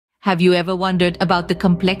Have you ever wondered about the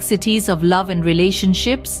complexities of love and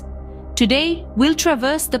relationships? Today, we'll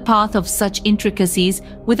traverse the path of such intricacies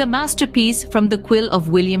with a masterpiece from the quill of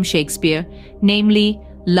William Shakespeare, namely,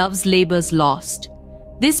 Love's Labour's Lost.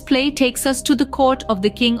 This play takes us to the court of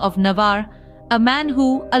the King of Navarre, a man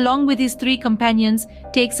who, along with his 3 companions,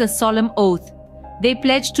 takes a solemn oath. They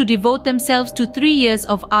pledge to devote themselves to 3 years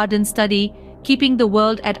of ardent study, keeping the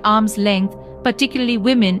world at arm's length, particularly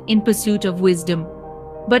women in pursuit of wisdom.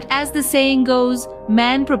 But as the saying goes,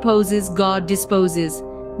 man proposes, God disposes.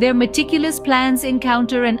 Their meticulous plans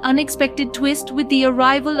encounter an unexpected twist with the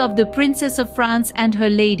arrival of the Princess of France and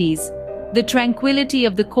her ladies. The tranquility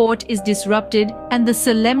of the court is disrupted and the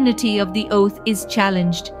solemnity of the oath is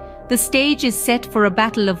challenged. The stage is set for a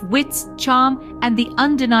battle of wits, charm, and the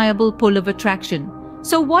undeniable pull of attraction.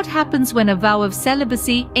 So what happens when a vow of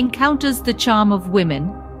celibacy encounters the charm of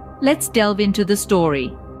women? Let's delve into the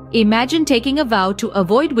story. Imagine taking a vow to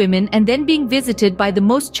avoid women and then being visited by the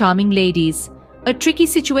most charming ladies. A tricky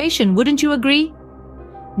situation, wouldn't you agree?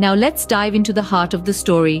 Now let's dive into the heart of the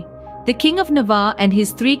story. The King of Navarre and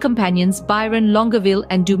his 3 companions, Biron, Longueville,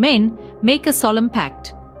 and Dumaine, make a solemn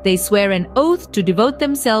pact. They swear an oath to devote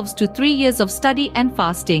themselves to 3 years of study and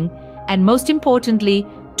fasting, and most importantly,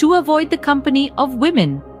 to avoid the company of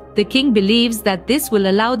women. The king believes that this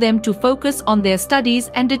will allow them to focus on their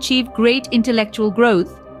studies and achieve great intellectual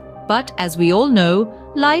growth. But as we all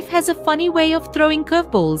know, life has a funny way of throwing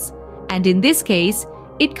curveballs, and in this case,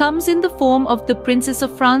 it comes in the form of the Princess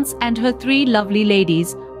of France and her 3 lovely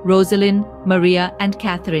ladies, Rosalind, Maria, and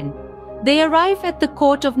Catherine. They arrive at the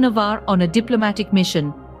court of Navarre on a diplomatic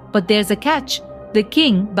mission. But there's a catch. The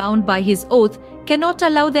king, bound by his oath, cannot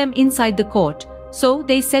allow them inside the court, so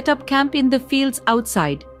they set up camp in the fields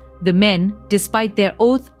outside. The men, despite their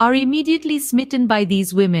oath, are immediately smitten by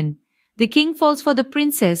these women. The king falls for the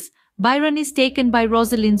princess, Biron is taken by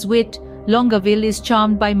Rosalind's wit, Longueville is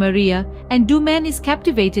charmed by Maria, and Dumaine is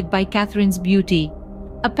captivated by Catherine's beauty.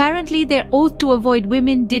 Apparently, their oath to avoid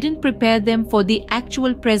women didn't prepare them for the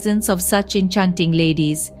actual presence of such enchanting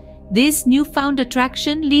ladies. This newfound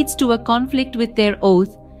attraction leads to a conflict with their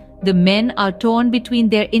oath. The men are torn between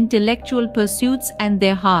their intellectual pursuits and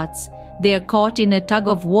their hearts. They are caught in a tug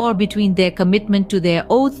of war between their commitment to their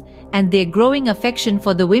oath and their growing affection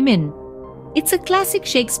for the women. It's a classic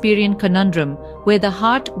Shakespearean conundrum where the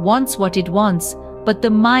heart wants what it wants, but the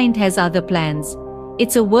mind has other plans.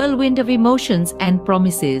 It's a whirlwind of emotions and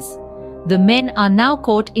promises. The men are now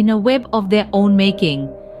caught in a web of their own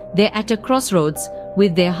making. They're at a crossroads,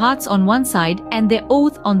 with their hearts on one side and their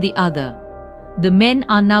oath on the other. The men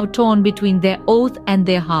are now torn between their oath and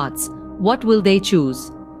their hearts. What will they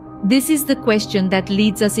choose? This is the question that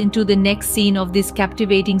leads us into the next scene of this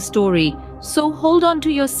captivating story. So hold on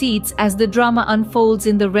to your seats as the drama unfolds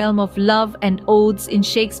in the realm of love and oaths in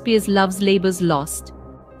Shakespeare's Love's Labour's Lost.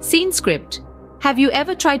 Scene script. Have you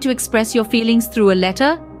ever tried to express your feelings through a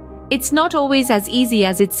letter? It's not always as easy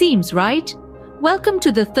as it seems, right? Welcome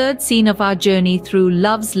to the 3rd scene of our journey through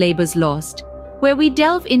Love's Labour's Lost, where we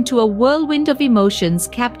delve into a whirlwind of emotions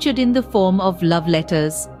captured in the form of love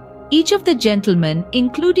letters. Each of the gentlemen,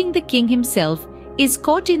 including the king himself, is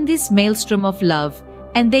caught in this maelstrom of love,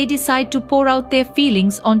 and they decide to pour out their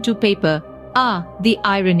feelings onto paper. Ah, the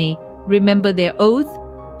irony. Remember their oath?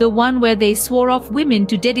 The one where they swore off women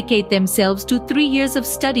to dedicate themselves to 3 years of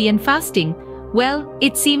study and fasting. Well,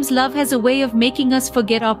 it seems love has a way of making us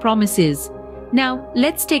forget our promises. Now,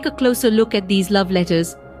 let's take a closer look at these love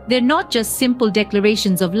letters. They're not just simple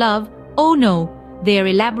declarations of love. Oh no, they're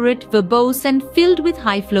elaborate, verbose, and filled with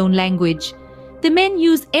high-flown language. The men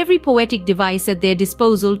use every poetic device at their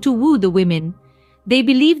disposal to woo the women. They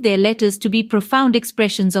believe their letters to be profound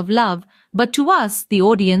expressions of love, but to us, the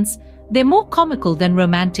audience, they're more comical than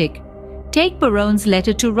romantic. Take Biron's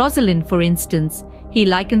letter to Rosalind, for instance. He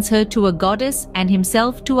likens her to a goddess and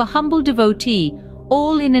himself to a humble devotee,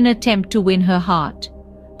 all in an attempt to win her heart.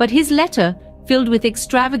 But his letter, filled with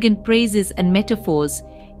extravagant praises and metaphors,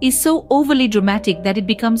 is so overly dramatic that it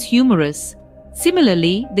becomes humorous.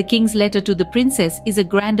 Similarly, the king's letter to the princess is a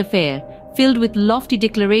grand affair, filled with lofty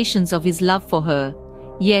declarations of his love for her.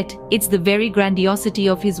 Yet, it's the very grandiosity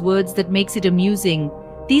of his words that makes it amusing.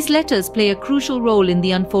 These letters play a crucial role in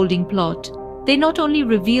the unfolding plot. They not only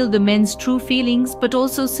reveal the men's true feelings, but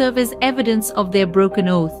also serve as evidence of their broken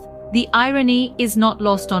oath. The irony is not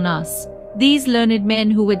lost on us. These learned men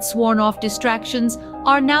who had sworn off distractions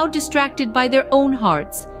are now distracted by their own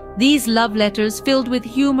hearts. These love letters, filled with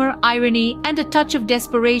humor, irony, and a touch of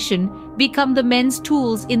desperation, become the men's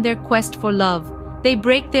tools in their quest for love. They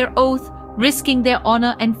break their oath, risking their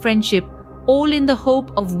honor and friendship, all in the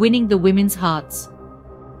hope of winning the women's hearts.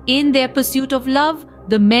 In their pursuit of love,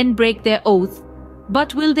 The men break their oath.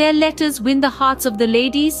 But will their letters win the hearts of the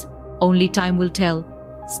ladies? Only time will tell.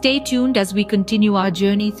 Stay tuned as we continue our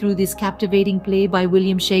journey through this captivating play by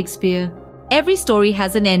William Shakespeare. Every story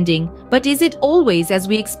has an ending, but is it always as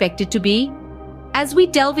we expect it to be? As we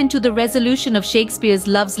delve into the resolution of Shakespeare's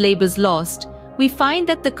Love's Labour's Lost, we find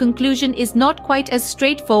that the conclusion is not quite as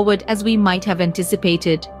straightforward as we might have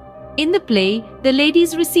anticipated. In the play, the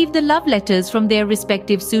ladies receive the love letters from their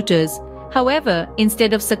respective suitors. However,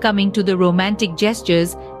 instead of succumbing to the romantic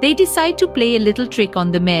gestures, they decide to play a little trick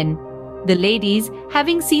on the men. The ladies,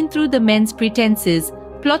 having seen through the men's pretenses,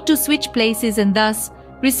 plot to switch places and thus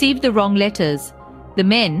receive the wrong letters. The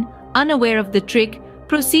men, unaware of the trick,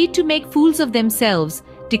 proceed to make fools of themselves,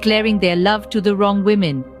 declaring their love to the wrong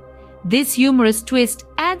women. This humorous twist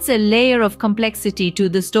adds a layer of complexity to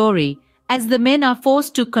the story, as the men are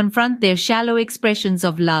forced to confront their shallow expressions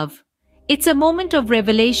of love. It's a moment of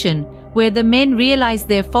revelation where the men realize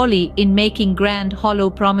their folly in making grand, hollow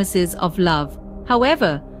promises of love.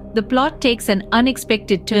 However, the plot takes an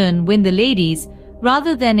unexpected turn when the ladies,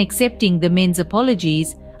 rather than accepting the men's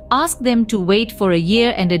apologies, ask them to wait for a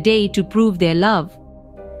year and a day to prove their love.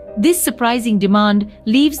 This surprising demand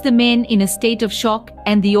leaves the men in a state of shock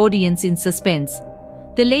and the audience in suspense.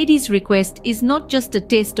 The ladies' request is not just a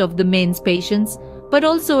test of the men's patience, but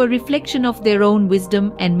also a reflection of their own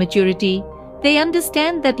wisdom and maturity. They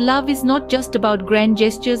understand that love is not just about grand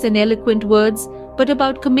gestures and eloquent words, but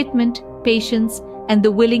about commitment, patience, and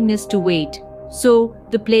the willingness to wait. So,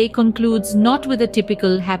 the play concludes not with a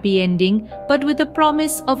typical happy ending, but with a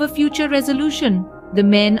promise of a future resolution. The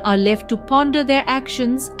men are left to ponder their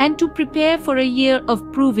actions and to prepare for a year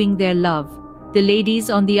of proving their love. The ladies,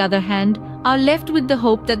 on the other hand, are left with the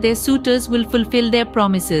hope that their suitors will fulfill their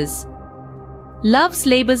promises. Love's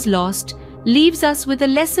Labour's Lost leaves us with a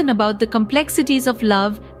lesson about the complexities of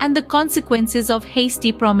love and the consequences of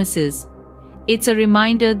hasty promises. It's a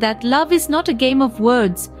reminder that love is not a game of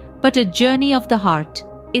words, but a journey of the heart.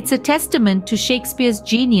 It's a testament to Shakespeare's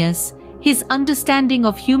genius, his understanding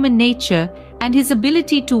of human nature, and his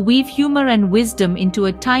ability to weave humor and wisdom into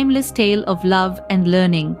a timeless tale of love and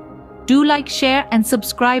learning. Do like, share, and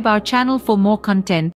subscribe our channel for more content.